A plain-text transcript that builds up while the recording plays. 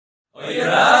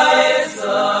Today's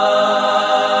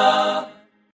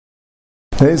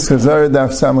Chazar Daf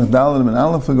Samach Dalet and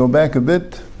Aleph. We go back a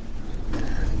bit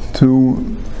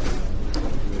to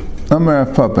Amar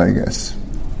Papa, I guess.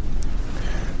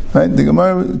 Right, the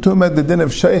Gemara talking about the din of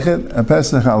Sheichet a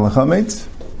Pesach al Chametz,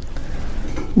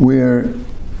 where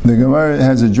the Gemara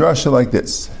has a drasha like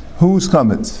this: whose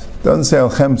chametz? Doesn't say al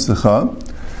chemtzecha,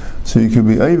 so you could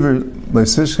be over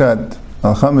leisishkat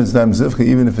al chametz dam zivcha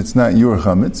even if it's not your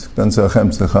chametz. Doesn't say al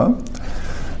chemtzecha.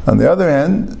 On the other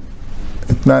hand,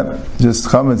 it's not just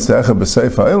chametz techa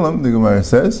b'seifa ilam. The Gemara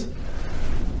says,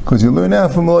 because you learn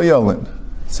out from lo yolin.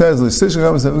 It says leisishkat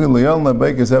chametz zivcha lo yolin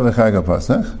abeikes ever chag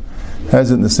pasach. Has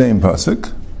it in the same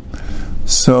pasuk.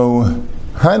 So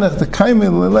hanach the kaimi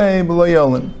lelei b'lo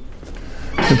yolin.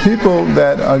 The people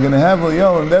that are going to have lo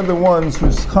yolin, they're the ones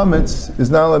whose chametz is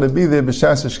not allowed to be there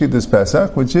b'shas hashkitas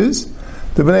Pesach, which is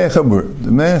the bnei chabura. The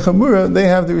bnei chabura, they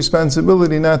have the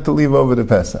responsibility not to leave over the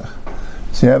Pesach.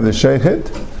 So you have the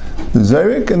sheichet, the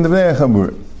zerik, and the bnei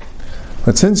chabura.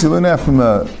 But since you learn that from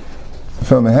a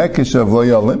hekesh of lo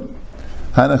yolin,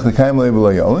 hanach the kaimi lelei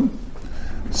b'lo yolin.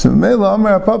 So the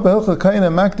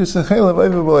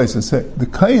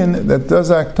kayin that does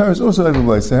aktar is also over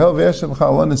b'leis.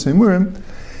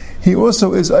 He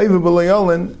also is over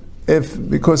b'leis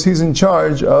because he's in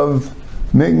charge of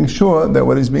making sure that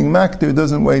what is being maktir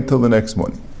doesn't wait till the next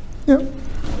morning. Yeah.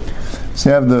 So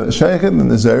you have the sheichet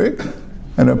and the zerik,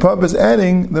 and the papa is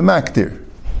adding the maktir.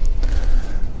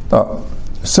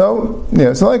 So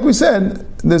like we said,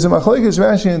 there's a machlokes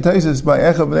Rashi and Taisus by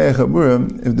Echa b'nei Chabura.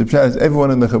 If the pshat is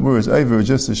everyone in the Chabura is over,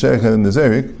 just the sheichet and the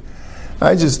zerik.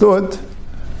 I just thought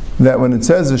that when it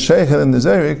says the sheichet and the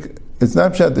zerik, it's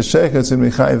not pshat the sheichet is in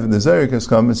mechayiv and the zerik has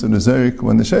chametz, and the zerik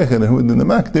when the sheichet and who in the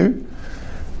maktir,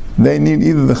 they need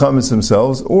either the chametz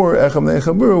themselves or Echa b'nei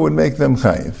Chabura would make them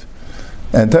chayiv.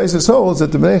 And Taisus holds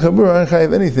that the b'nei Chabura aren't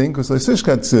chayiv anything because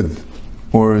leisishkat tziv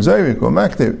or zerik or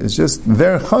maktir, it's just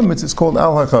their chametz is called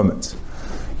al hachametz.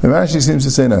 The Rashi seems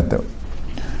to say not though.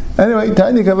 Anyway,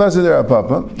 Tiny Kavasa der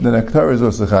Papa, the Nektar is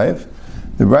also chayiv.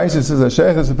 The Rashi says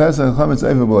Hasheich is the Pesach chametz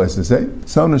over b'leis to say.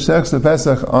 Someone who sheichs the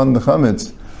Pesach on the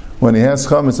chametz when he has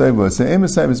chametz over b'leis. Say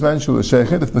Emisayim is manshul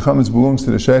sheichet if the chametz belongs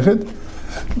to the sheichet,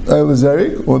 the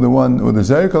zerik or the one or the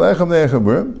zerik alechem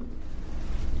ne'echabur.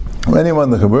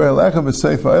 Anyone the chabur alechem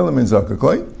b'seifa elam in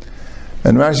zakakloi.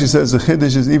 And Rashi says the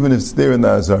chiddush is even if it's there in the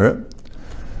Azara.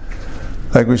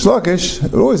 Like Rish Lakish,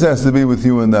 it always has to be with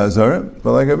you in the Azara.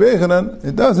 But like Rabbi Yechanan,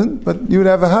 it doesn't. But you would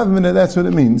have a havmin, that's what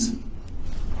it means.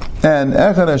 And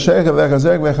Echad HaSheikh of Echad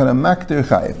HaZerek V'Echad HaMaktir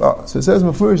Chayiv. So it says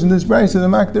Mefurish in this Brayse, the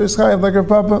Maktir is Chayiv like her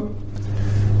Papa.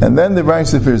 And then the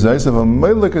Brayse Firzais of a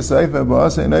Melik HaSeif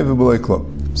E'Ba'aseh Neiva B'Lei Klum.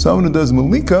 Someone who does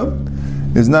Malika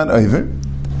is not Eiver.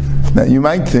 Now you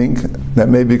might think that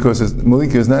maybe because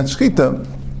Malika is not Shchita,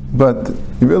 but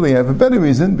you really have a better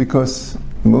reason because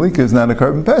Malika is not a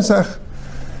carbon Pesach.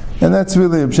 And that's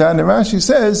really a pshat. And Rashi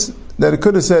says that it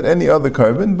could have said any other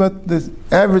carbon, but the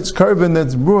average carbon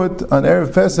that's brought on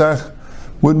Erev Pesach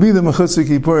would be the Mechutza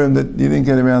Kippurim that you didn't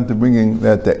get around to bringing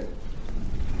that day.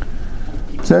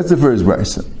 So that's the first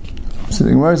brayso. So the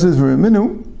Gemara says, for a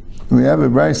minute, we have a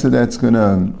brayso that's going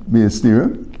to be a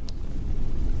stira.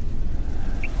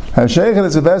 HaSheichet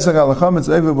is a Pesach al chametz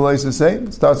over b'leis to say.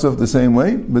 It starts off the same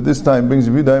way, but this time brings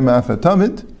a Yudai Ma'af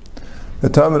Tamid. The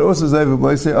Talmud also says,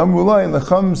 Amrullah, and the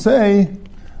Chum say,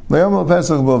 Le'yom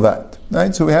Pesach B'lvat.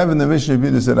 Right? So we have in the Mishnah,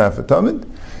 B'yudah said Afa Talmud.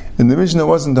 In the Mishnah, it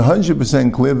wasn't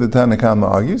 100% clear that Tanna Kama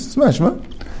argues. It's mashma.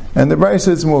 And the Brayse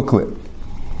says it's more clear.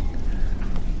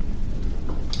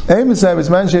 Like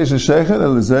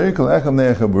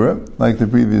the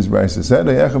previous Brayse said,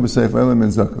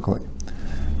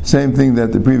 same thing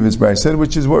that the previous Brayse said,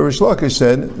 which is what Rish Lakish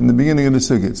said in the beginning of the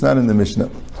Sugya. It's not in the Mishnah.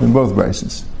 It's in both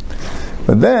Brayses.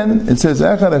 But then it says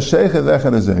Echad HaSheichet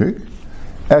Echad HaZerik,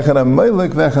 Echad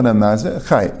HaMelik V'Echad HaMazeh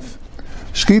Chayiv.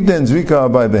 Shkita and Zvika are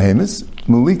by Behemis.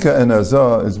 Malika and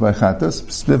Hazah is by Chatas.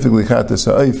 Specifically, Chatas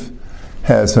Ha'if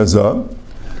has Hazah.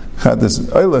 Chatas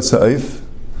Oila Ha'if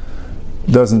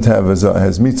doesn't have Hazah,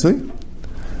 has Mitzli.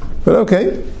 But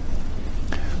okay.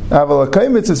 Aval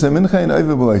HaKaimitz is a mincha in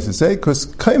Oiva B'leis to say, because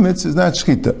Kaimitz is not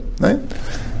Shkita. Right?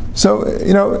 So,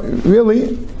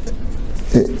 really,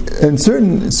 in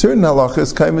certain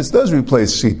halachas, kaimitz does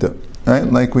replace shita, right?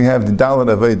 Like we have the Dalet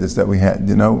Avedis that we had,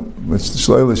 which the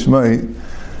Shloile Shmai,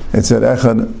 it said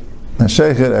Echad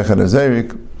HaSheichet, Echad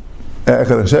HaZerik,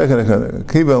 Echad HaSheichet, Echad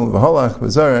HaKibel, V'Holach,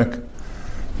 V'Zarek,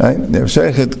 right? You have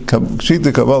Sheichet,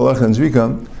 Shita, Kabbalah, and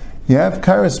Zvika. You have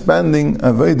corresponding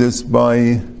Avedis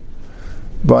by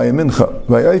a mincha.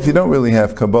 By Eif, you don't really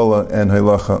have Kabbalah and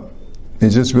Halacha. You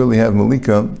just really have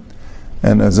Malika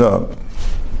and Azab.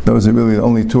 Those are really the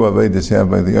only two Avedas you have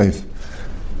by the Eif.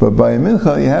 But by a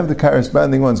Mincha, you have the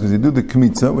corresponding ones, because you do the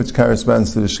Kmitza, which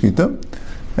corresponds to the Shkita,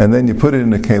 and then you put it in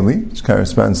the Keli, which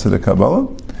corresponds to the Kabbalah,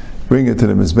 bring it to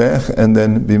the Mizbech, and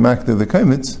then be makta the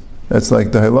Kaimitz. That's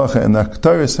like the Halacha, and the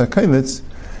Aktaris HaKaimitz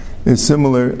is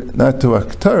similar, not to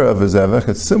Aktara of a Zavach,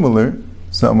 it's similar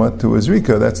somewhat to a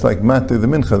Zrika. That's like Mata the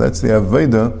Mincha, that's the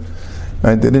Aveda.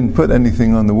 Right? They didn't put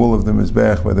anything on the wool of the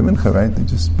Mizbech by the Mincha, right? They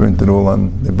just burnt it all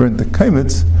on, they burnt the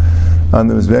Kaimitz on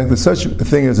the Mizbech. There's such a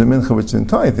thing as a Mincha, which the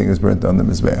entire thing is burnt on the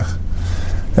Mizbech.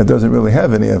 That doesn't really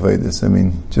have any Avedis. I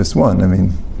mean, just one. I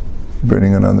mean,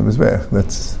 burning it on the Mizbech.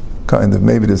 That's kind of,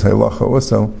 maybe there's Halacha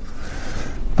also.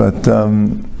 But,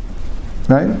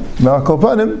 right? Malkol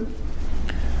Panim.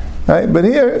 Right? But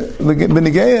here,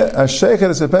 B'Negeya, Hasheichet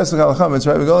is a Pesach al-Chametz,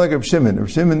 right? We go like Reb Shimon. Reb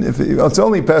Shimon, if it's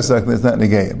only Pesach, then it's not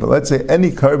Negeya. But let's say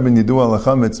any carbon you do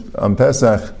al-Chametz on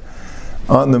Pesach,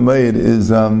 on the Maid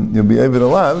is, you'll be able to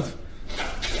lav.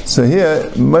 So here,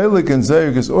 Meilik and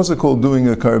Zayrik is also called doing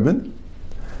a carbon,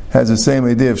 has the same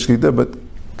idea of Shkita, but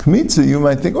Kmitza, you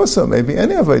might think also, maybe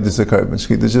any Aveda is a carbon.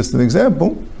 Shkita is just an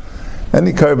example.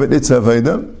 Any carbon, it's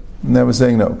Aveda. Now we're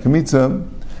saying no. Kmitza,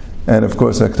 and of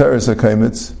course, Aktaris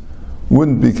HaKaimitz,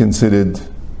 wouldn't be considered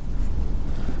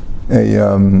a,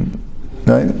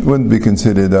 right? Wouldn't be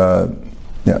considered,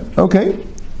 yeah, okay.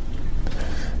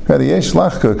 Now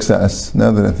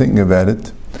that I'm thinking about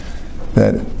it,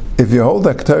 that if you hold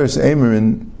Aktaris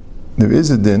Eimerin, there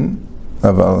is a din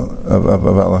of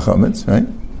al-Chametz, right?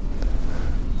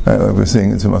 Right? Like we're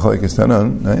saying, it's a Machlekes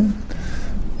Tanan, right?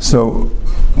 So,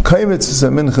 Kaimitz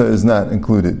Mincha is not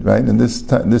included, right? And this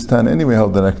time anyway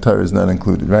held that Aktar is not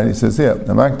included, right? He says, yeah,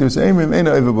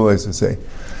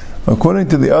 according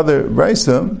to the other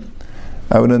Brisa,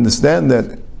 I would understand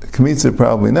that Kmitza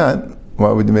probably not.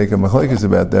 Why would you make a machlekes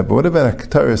about that? But what about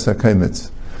Aktaris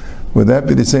HaKaimitz? Would that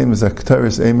be the same as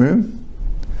Aktaris Eimerim?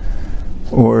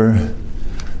 Or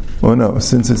no,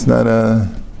 since it's not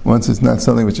once it's not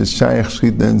something which is Shayach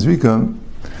Shchita and Zvika,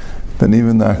 then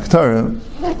even the Aktara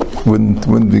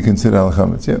wouldn't be considered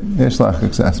al-chametz. Yeah, it's not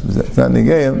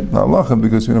negayim, halacha,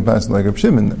 because we don't pass it like Reb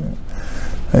Shimon.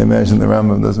 I imagine the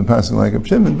Rambam doesn't pass it like Reb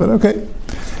Shimon, but okay.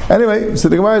 Anyway, so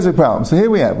the Gemara is a problem. So here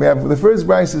we have the first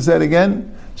brisa said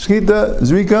again, shchita,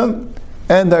 zrika,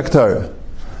 and aktara,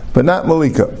 but not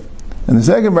malika. And the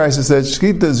second brisa said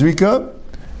shchita, zrika,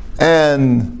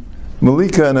 and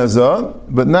malika and azah,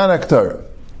 but not aktara.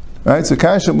 Right? So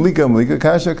kasha, malika,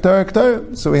 kasha,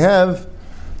 aktara. So we have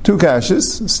two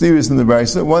kashas, steers in the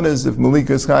brisa. One is if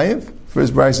malika is chayiv.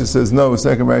 First brisa says no,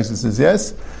 second brisa says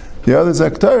yes. The other is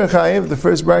aktara chayiv. The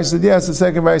first brisa says yes, the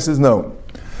second brisa says no.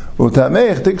 We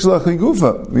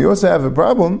also have a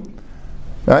problem,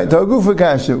 right? Ta'gufa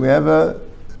kasha. We have a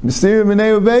mysterious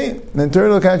minei ubei, an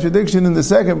internal contradiction in the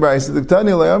second brisa. The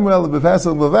Tani le'amrel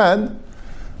b'pasal b'vad.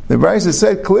 The brisa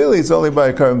said clearly it's only by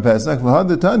a carbon pesach.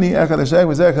 V'had Tani echad hashayim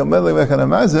v'zechad melech v'echad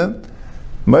hamazah.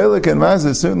 Melech and mazah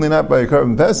is certainly not by a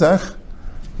carbon pesach.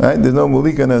 Right? There's no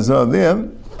malika and azah there.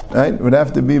 Right? It would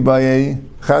have to be by a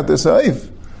chata saif.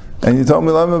 And you told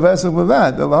me lama pesach with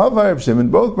that. The lahavar Reb Shimon,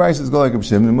 both prices go like Reb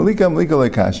Shimon. Malika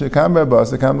like kasha. Kam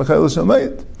b'abasa, kam b'chayil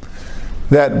shamayit.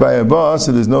 That by a boss,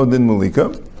 there's no din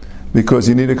malika because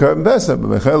you need a carbon pesach. But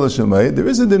b'chayil shamayit, there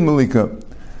is a din malika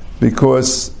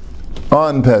because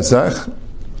on pesach,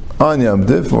 on Yom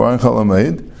Tif or on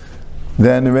Chalamayid,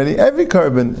 then already every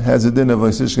carbon has a din of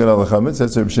Leisishkat al-Chametz.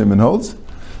 That's what Reb Shimon holds.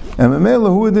 And Memela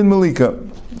hu din malika.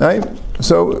 Right?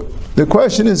 So the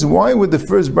question is, why would the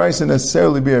first brisa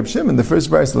necessarily be Reb Shimon? The first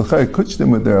brisa l'chayr kuchtim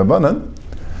with their Rabbanan.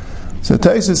 So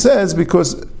Taisa says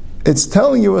because it's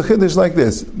telling you a chiddush like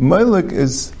this: Meilik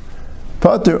is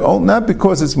pater not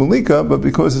because it's malika, but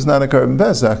because it's not a carbon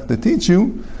pesach. To teach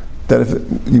you that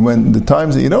when the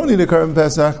times that you don't need a carbon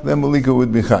pesach, then malika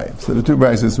would be chayiv. So the two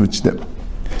brises would shtip.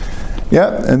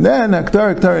 Yeah, and then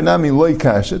aktar nami loy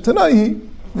kasha tanayi.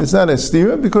 It's not a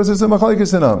stira because it's a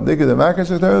machlekes enam. They could have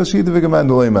makash aktar l'shchita v'gaman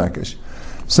loy makash.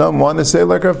 Some want to say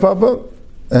like Rav Papa,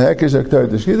 a hekesh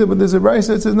aktar l'shchita, but there's a brayse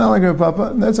that says not like Rav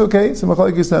Papa. And that's okay. It's a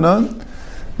machlekes enam.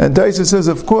 And Taisa says,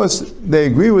 of course, they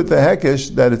agree with the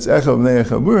hekesh that it's echav b'nei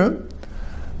echabura,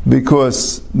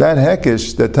 because that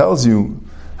hekesh that tells you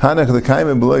hanach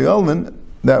l'kaim b'loy yolman,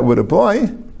 that would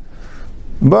apply.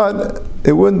 But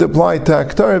it wouldn't apply to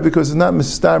Aktara because it's not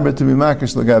mistaber to be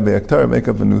Makish Lagabe Aktara, make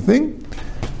up a new thing.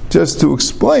 Just to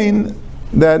explain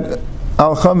that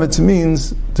Al Chametz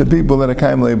means to people that are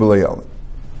Kaim Le'Belayel.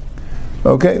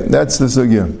 Okay, that's the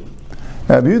sugya.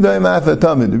 Rabbi Yehuda Imaf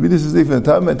Tamid. Rabbi this is different.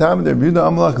 Tamid, Rabbi Yehuda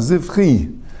Amlach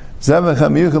Zivchi. Zevach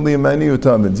HaMiyuchali Imani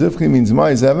Utamid. Zivchi means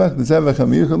my Zevach, the Zevach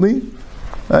HaMiyuchali.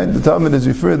 Right, the Tamid is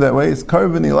referred that way. It's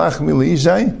Karvani Lachmi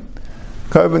Le'Ishai.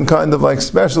 carbon kind of like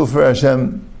special for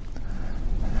Hashem.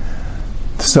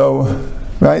 So,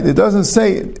 right, it doesn't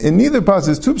say, in neither pasuk,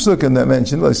 there's two psukim that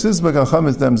mention, like Sisbek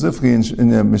al-Chametz Dam Zifchi in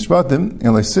Mishpatim,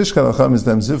 and like Sishkat al-Chametz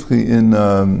Dam Zifchi in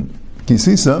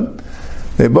Kisisa.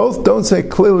 They both don't say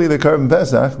clearly the carbon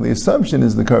Pesach. The assumption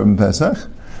is the carbon Pesach.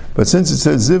 But since it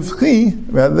says Zivchi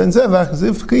rather than Zevach,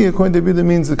 Zivchi according to Bida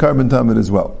means the carbon Tamid as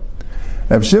well.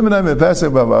 Reb Shimon I'm a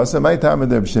Pesach Bavasa, my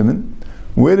Tamid Reb Shimon.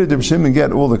 Where did Reb Shimon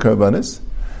get all the carbonis?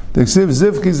 The Ksiv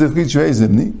Zivchi Zivchi Trei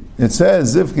Zivni. It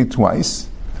says Zivchi twice.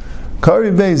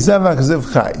 Kari Bei Zevach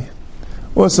Zivchai.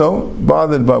 Also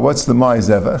bothered by what's the my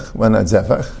Zevach? Why not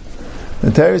Zevach? The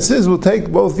Teretz says we'll take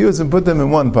both yuds and put them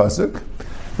in one pasuk,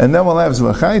 and then we'll have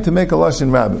Zvachai to make a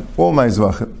Lashon Rabbin. All my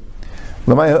Zvachim.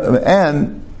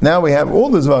 And now we have all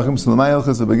the Zvachim, so L'may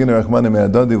Hilchos the beginner Rachmanim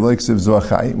Me'adadi V'leiksiv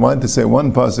Zvachai. Wanted to say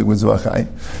one pasuk with Zvachai.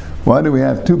 Why do we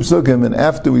have two psukim, and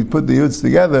after we put the yuds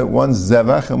together, one's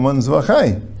Zevach and one's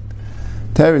Zvachai?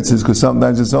 Teretz says, because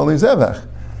sometimes it's only Zevach.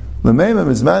 L'meimah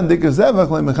Mizman Dika Zevach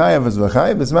L'mechayev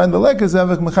Zvachai, Mizman D'leka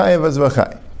Zevach Mechayev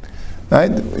Zvachai.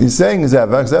 Right? He's saying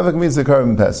Zevach. Zevach means the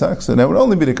carbon Pesach, so that would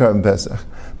only be the carbon Pesach.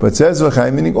 But says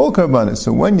Zvachai, meaning all carbonis.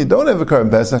 So when you don't have a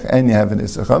carbon Pesach and you have an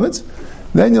Issach Chametz,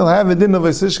 then you'll have a din of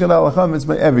Esishkan al Chametz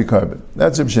by every carbon.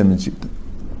 That's Reb Shimon's sheet.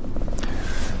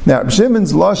 Now, Reb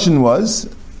Shimon's lashon was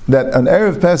that an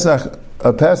Erev Pesach,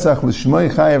 a Pesach l'shmoi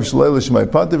chayev shloi l'shmoi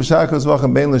pater, v'shakos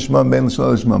v'achem bein l'shmon bein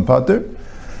l'shloi l'shmon pater,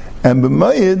 and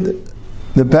b'mayid,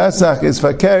 the Pesach is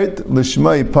fakert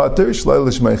l'shmoi pater, shloi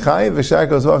l'shmoi chayev,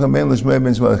 v'shakos v'achem bein l'shmoi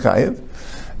bein l'shmoi chayev.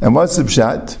 And what's the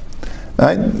pshat?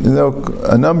 Right? You know,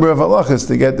 a number of halachas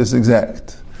to get this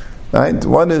exact. Right?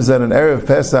 One is that an Erev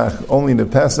Pesach, only the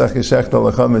Pesach is Shechta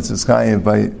L'chametz is chayiv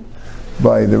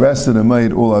by the rest of the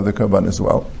Mayid, all other Karban as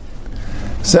well.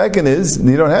 Second is,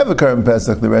 you don't have a carbon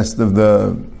Pesach the rest of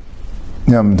the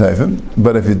Yom Tovim,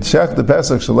 but if you Shech the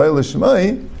Pesach Shalei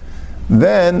L'Shmai,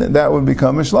 then that would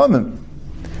become a Shlamim.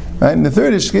 Right? And the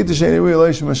third is Shkita Sheini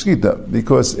Re'Eloshim Shkita,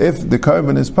 because if the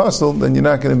carbon is puzzled, then you're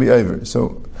not going to be over.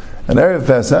 So, an Erev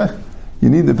Pesach, you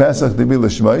need the Pesach to be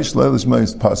L'Shmai, Shalei L'Shmai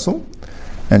is puzzled,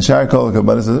 and Shar Kol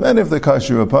Kabbalah says, and if the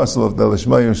kasher apostle of the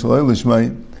Lishmai or Shaloi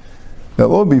Lishmai,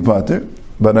 they'll all be pater.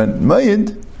 But on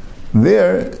Mayid,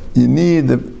 there you need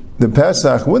the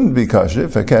Pesach wouldn't be kasher.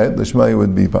 Fakat Lishmai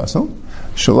would be apostle.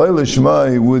 Shaloi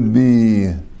Lishmai would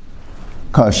be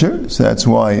kasher, so that's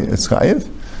why it's chayiv.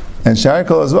 And Shar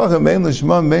Kol Azvachim bein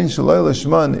Lishman bein Shaloi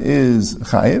Lishman is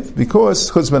chayiv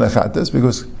because chutz ben achatas,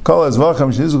 because Kol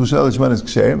Azvachim shenizu Shaloi Lishman is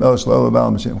ksherim el Shaloi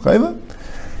L'Baal M'Shem chayiva,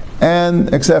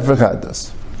 and except for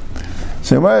chatas.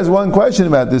 So there is one question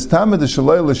about this. Tamid the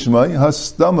Shaloi L'Shmai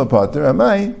Hastama Pater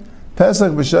Amai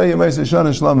Pesach B'Shay Yemei Shana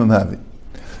Shlamim Havi.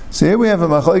 So here we have a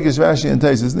Machlokes Rashi and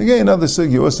Taisus. And again, another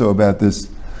sugi also about this.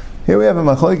 Here we have a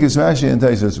Machlokes Rashi and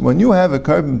Taisus. When you have a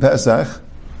carbon Pesach,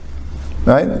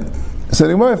 right? So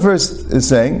the Gemara first is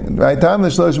saying, right?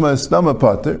 Tamid the Shaloi L'Shmai Hastama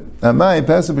Pater Amai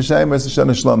Pesach B'Shay Yemei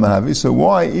Shana Shlamim Havi. So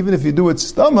why, even if you do it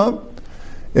Stama,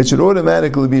 it should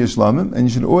automatically be a shlamim, and you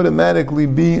should automatically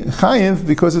be chayiv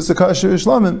because it's a kasher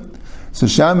shlamim. So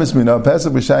shamis mina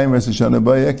pesach b'shayim resishana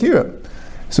b'yakira.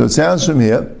 So it sounds from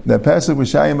here that pesach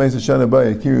b'shayim resishana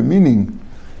b'yakira, meaning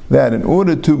that in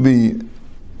order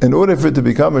for it to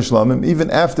become a shlamim,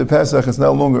 even after Pesach, it's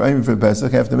no longer aiming for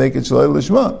Pesach. You have to make it shalei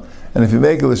l'shma, and if you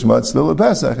make it l'shma, it's still a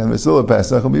Pesach, and if it's still a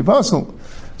Pesach, it'll be possible.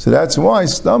 So that's why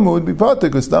stama would be pater,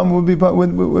 because stama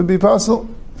would be possible.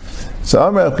 So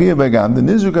Amar Achiyah Begam, the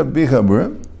Nizruk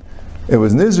Bichabura, it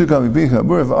was Nizruk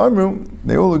Bichabura of Amru,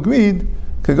 they all agreed,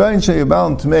 Kagayin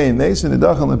Sheyabalim Tmei Nes and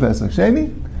Nedachal LePesach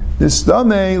Sheni, this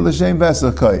Stamei L'Shem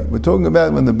Pesach Kai. We're talking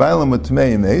about when the Bailam were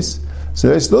Tmei Nes, so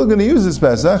they're still going to use this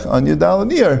Pesach on Yudal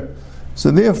Nir. So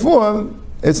therefore,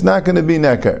 it's not going to be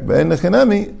Nekar. But in the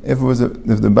Chanami, if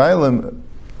the Bailam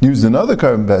used another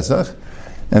carbon Pesach,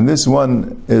 and this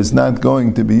one is not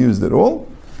going to be used at all,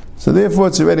 so therefore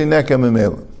it's already Nekar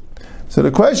Memela. So the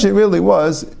question really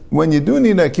was, when you do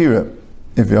need Akira,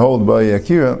 if you hold by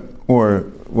Akira, or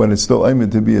when it's still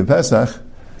aimed to be a Pesach,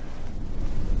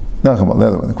 the other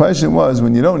one. The question was,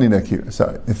 when you don't need Akira,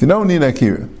 if you don't need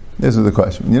Akira, this is the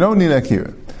question. When you don't need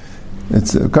Akira,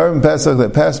 it's a carbon Pesach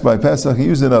that passed by Pesach, you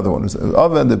use another one. It's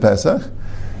Oven de Pesach,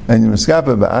 and you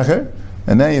Meskapa Ba'acher,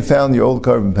 and now you found your old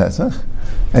carbon Pesach,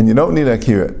 and you don't need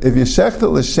Akira. If you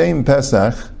Shechta L'Shem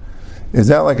Pesach, is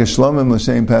that like a Shlomim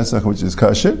L'Shem Pesach, which is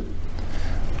kosher?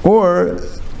 Or,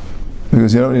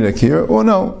 because you don't need Akira, or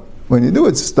no, when you do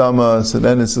it Stama, so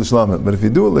then it's a Shlamim. But if you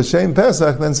do it L'Shem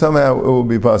Pesach, then somehow it will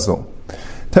be possible.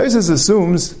 Taisus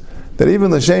assumes that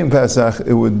even L'Shem Pesach,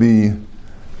 it would be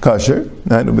kosher,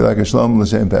 right? It would be like a Shlom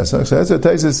L'Shem Pesach. So that's why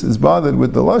Taisus is bothered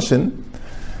with the Lashon,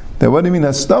 That what do you mean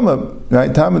hastama?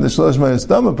 Right? Time of the shlosh shmai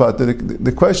hastama pater.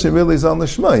 The question really is on the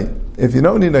shmai. If you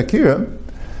don't need akira,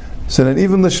 so then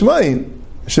even the shmai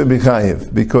should be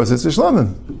chayiv because it's a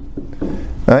shlamim.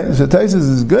 Right? So Taisus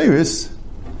is geiris.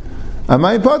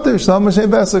 Amay pater shlam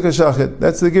Hashem basak hashachet.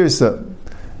 That's the girsa,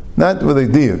 not with a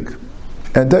diuk.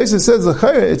 And Taisus says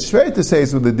l'chayra. It's straight to say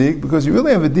it's with a diuk because you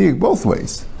really have a diuk both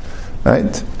ways.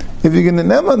 Right? If you're going to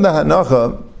name on the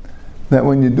hanacha that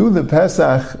when you do the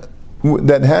Pesach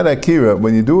that had akira,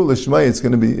 when you do a lishmai, it's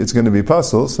going to be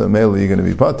pasul. So mainly you're going to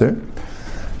be pater.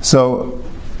 So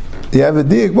you have a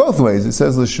diuk both ways. It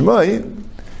says lishmai.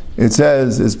 It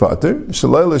says is pater.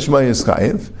 Shalai lishmai is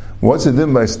chayiv. What's it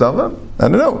in by stama? I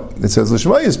don't know. It says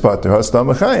lishmai is pater.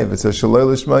 Hastama chayiv. It says shalai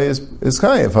lishmai is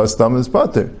chayiv. Hastama is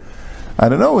pater. I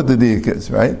don't know what the diuk is,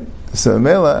 right? So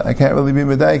mela, I can't really be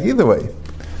medayik either way.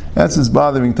 That's what's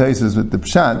bothering Taisus with the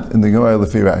pshat in the Gemara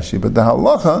Lefi Rashi. But the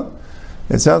halacha,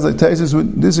 it sounds like Taisus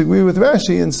would disagree with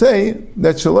Rashi and say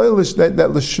that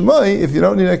that l'shmai, if you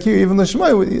don't need akira, even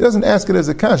l'shmai, he doesn't ask it as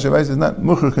a kasha, right? It's not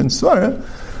muchach and svara,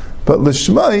 but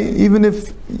l'shmai, even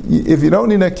if you don't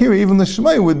need akira, even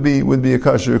l'shmai would be a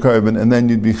kasha or carbon, and then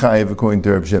you'd be chayiv according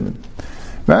to Reb Shimon.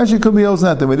 Rashi could be also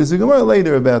not that way. There's a Gemara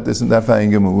later about this in Daf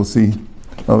Ayin Gimel. We'll see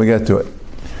when we get to it.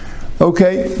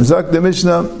 Okay, Zak the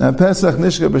Mishnah, Pesach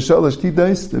Nishka B'Shalosh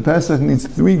Kitais. The Pesach needs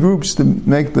 3 groups to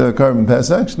make the carbon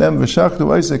Pesach. Shnem V'Shachtu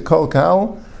Oisek Kol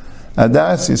Kal,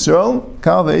 Adas Yisrael,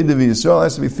 Kal Ve'edav Yisrael.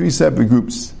 Has to be 3 separate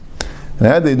groups. And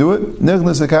how they do it?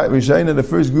 Nichnas Akat Rishayna, the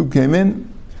first group came in.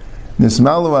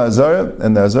 Nismalu Azara,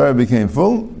 and the Azara became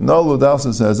full. Nolu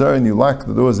Dalsas Azara, and you locked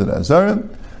the doors of the Azara.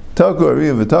 Taku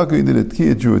Ariya V'Taku, you did a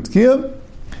Tkiyah, drew a Tkiyah.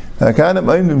 And the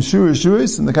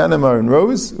Kahanim are in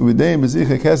rows, and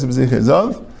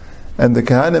the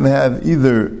Kahanim have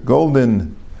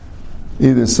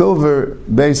either silver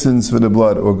basins for the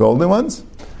blood or golden ones.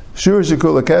 Shur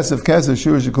shekula kesef kesef,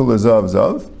 shur shekula zav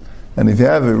zav. And if you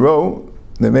have a row,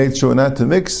 they make sure not to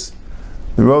mix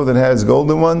the row that has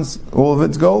golden ones, all of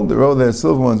it's gold. The row that has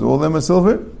silver ones, all of them are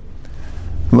silver.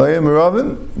 Layim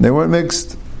Meravim, they weren't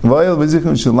mixed. Vayel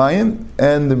Bezichim Shulayim,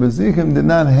 and the Bezichim did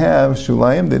not have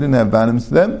Shulayim, they didn't have bottoms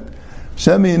to them.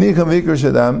 Shemi Yinicham Vikar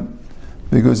Shadam,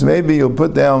 because maybe you'll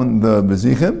put down the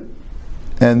Bezichim,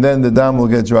 and then the dam will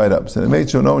get dried up. So they made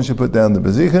sure no one should put down the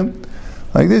Bezichim.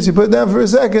 Like this, you put it down for a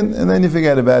second, and then you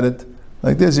forget about it.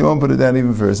 Like this, you won't put it down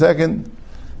even for a second,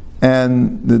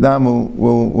 and the dam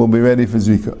will be ready for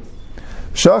Zika.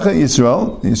 Shacha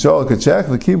Yisrael Kachach,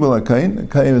 the Kibul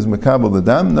HaKain, Kain is Makabal the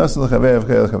dam, Nasal Chaver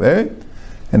Chaver Chaver,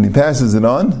 and he passes it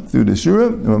on through the shura.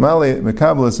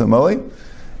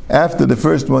 After the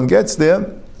first one gets there,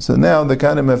 so now the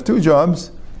Kahanim have 2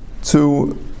 jobs: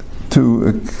 to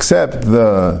accept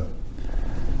the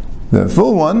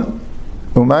full one,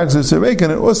 and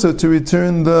also to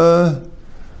return the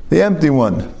empty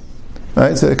one.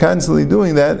 Right, so they're constantly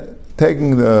doing that,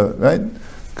 taking the right.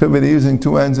 Could be they're using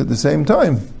 2 hands at the same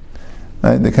time.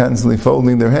 Right, they're constantly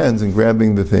folding their hands and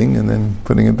grabbing the thing and then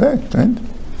putting it back. Right.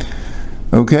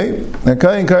 Okay, now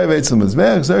Kayin Karivetz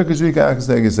Mizbech, Zerka Zrika Akas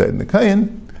Negesed. The Kayin,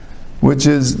 which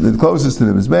is the closest to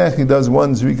the Mizbech, he does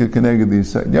 1 Zrika Keneged the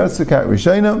Yatsa Kat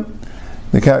Rishayna.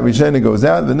 The Kat Rishayna goes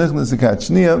out, the Nichnas the Kat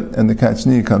Shniya, and the Kat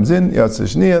Shniya comes in, Yatsa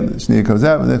Shniya, the Shniya comes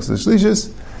out, the Nichnas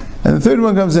Shlishis, and the third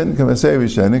one comes in, Kamasei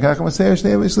Rishayna, Kakamasei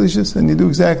Shniya Shlishis, and you do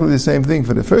exactly the same thing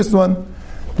for the first one,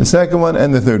 the second one,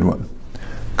 and the third one.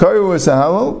 Karu is a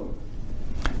halal.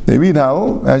 They read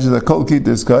Halal, actually the Kol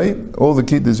Kitas Kai, all the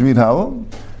Kitas read Halal.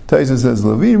 Taisa says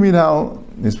Levi read Halal.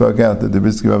 He spoke out that the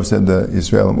Britzky Rav said the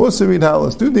Yisraelim also read Halal,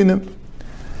 it's 2 dinim.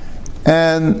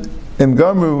 And Im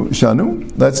Gamru Shanu,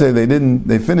 let's say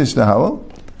they finished the Halal,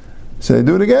 so they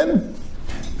do it again.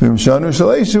 Im Shanu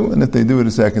Shaleshu, and if they do it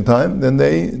a second time, then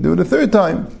they do it a third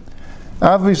time.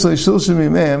 Obviously, Shilshim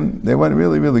Imam, they went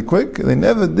really, really quick. They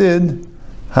never did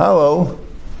Halal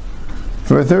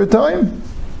for a third time.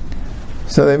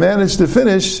 So they managed to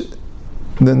finish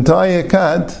the entire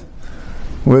kat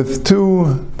with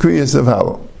 2 kriyas of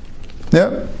halal.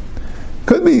 Yeah,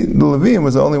 could be the Levium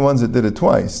was the only ones that did it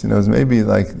twice. You know, it was maybe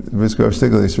like Britzky Rav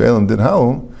Shtigler Yisraelim did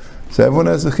halal, so everyone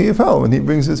has a chiyuv halal when he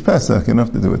brings his Pesach. You don't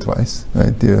have to do it twice,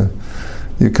 right?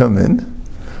 You come in,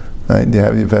 right? You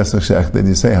have your Pesach shech, then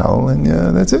you say halal, and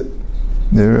that's it.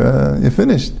 You're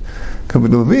finished. Could be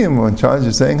the Levium were in charge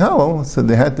of saying halal, so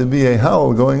there had to be a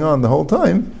halal going on the whole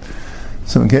time.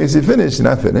 So in case you finish, you're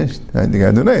not finished. Right? You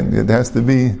got to do it. There has to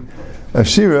be a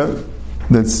shira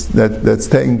that's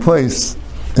taking place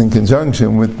in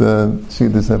conjunction with the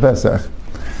Shidduch HaPesach.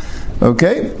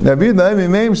 Okay? Right?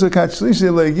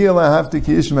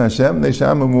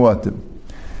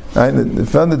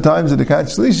 From the times of the Kat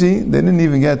Shlishi, they didn't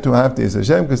even get to Hafti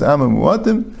Hashem because Amma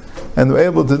Muatim, and they were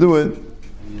able to do it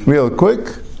real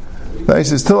quick. They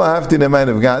said still a hafti they might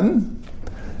have gotten,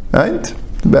 right?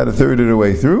 About a third of the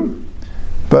way through,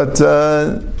 but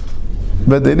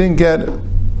they didn't get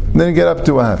up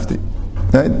to a hafti,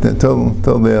 right?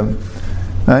 Till they,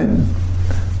 right?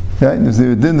 Right? If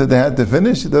the din that they had to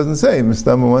finish, it doesn't say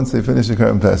Mistama once they finish the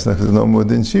Karban Pesach, there's no more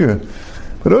din shira.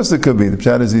 But also it could be the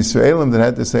pshat is Yisraelim that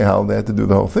had to say how they had to do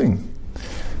the whole thing,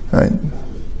 right?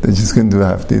 They just couldn't do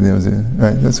hafti.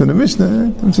 Right? That's what the Mishnah.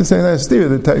 Right? I'm just saying that's steer.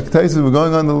 The Taisus were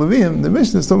going on the Levium. The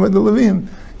Mishnah is talking about the Levium.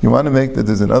 You want to make that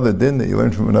there's another din that you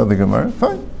learned from another Gemara?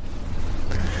 Fine.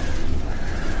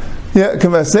 Yeah,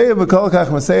 Kamaseya b'kol kach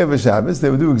maseya b'Shabbos.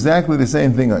 They would do exactly the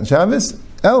same thing on Shabbos.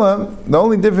 Ella, the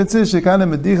only difference is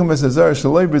shekanim medichem es azar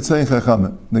shaloi b'tzein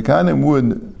chachamim. The kanim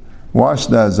would wash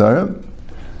the azar,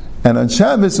 and on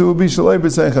Shabbos it would be shaloi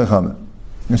b'tzein chachamim.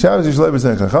 On Shabbos is shaloi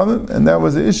b'tzein chachamim, and that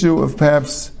was the issue of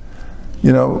perhaps,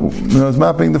 when I was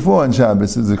mapping the floor on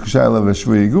Shabbos, is a kushayla of a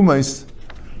shvui gumais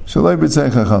shaloi b'tzein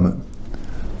chachamim.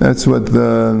 That's what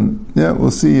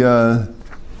we'll see in the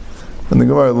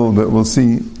Gemara a little bit. We'll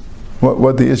see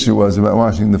what the issue was about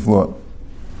washing the floor.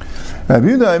 Rabbi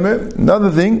Yehuda, another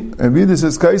thing, Rabbi Yehuda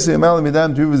says, Kaisei Amal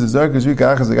Midam Tuvas Azar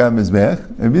Kashvika Achaz Agam Mizbech.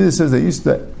 Rabbi Yehuda says they used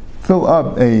to fill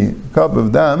up a cup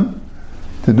of dam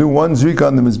to do one zrika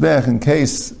on the Mizbech in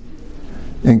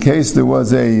case there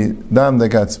was a dam that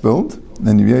got spilled,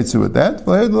 and you yetsu with that.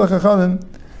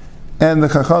 And the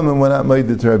Chachamim were not made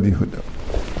to Rabbi Yehuda.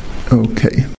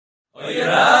 Okay.